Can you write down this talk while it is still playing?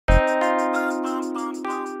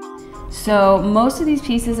So most of these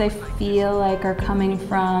pieces I feel like are coming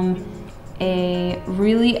from a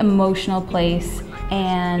really emotional place,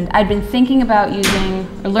 and I'd been thinking about using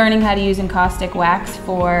or learning how to use encaustic wax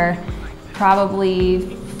for probably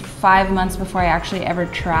 5 months before I actually ever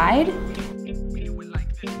tried.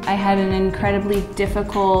 I had an incredibly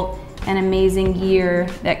difficult and amazing year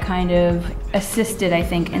that kind of assisted, I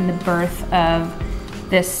think, in the birth of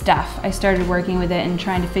this stuff. I started working with it and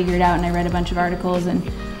trying to figure it out, and I read a bunch of articles and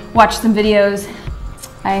watched some videos.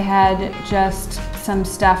 I had just some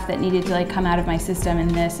stuff that needed to come out of my system,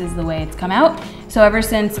 and this is the way it's come out. So ever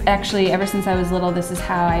since I was little, this is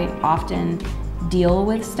how I often deal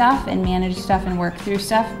with stuff and manage stuff and work through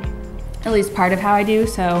stuff. At least part of how I do.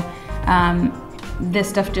 So this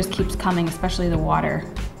stuff just keeps coming, especially the water.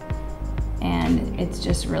 And it's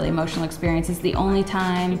just really emotional experience. It's the only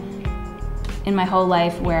time in my whole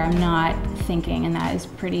life where I'm not thinking, and that is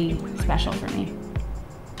pretty special for me.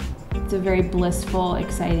 It's a very blissful,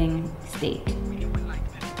 exciting state.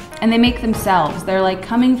 And they make themselves. They're like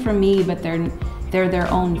coming from me, but they're their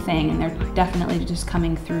own thing, and they're definitely just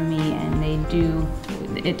coming through me, and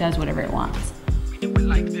it does whatever it wants.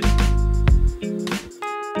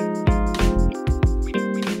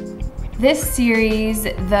 This series,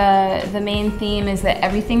 the main theme is that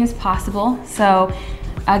everything is possible. So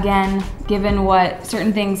again, given what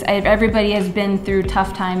certain things, everybody has been through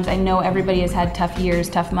tough times. I know everybody has had tough years,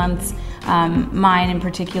 tough months. Mine in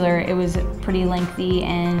particular, it was pretty lengthy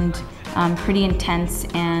and pretty intense,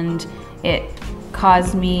 and it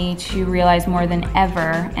caused me to realize more than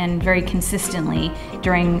ever and very consistently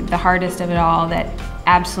during the hardest of it all that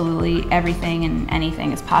absolutely everything and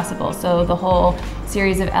anything is possible. So the whole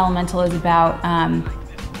series of Elemental is about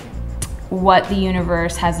what the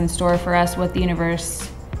universe has in store for us, what the universe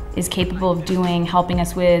is capable of doing, helping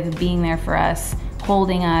us with, being there for us,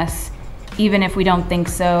 holding us. Even if we don't think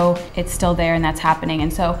so, it's still there, and that's happening.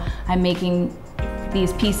 And so I'm making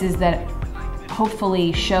these pieces that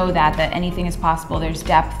hopefully show that anything is possible. There's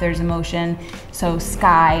depth, there's emotion. So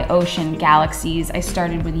sky, ocean, galaxies. I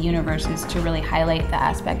started with universes to really highlight the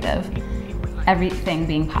aspect of everything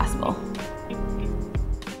being possible.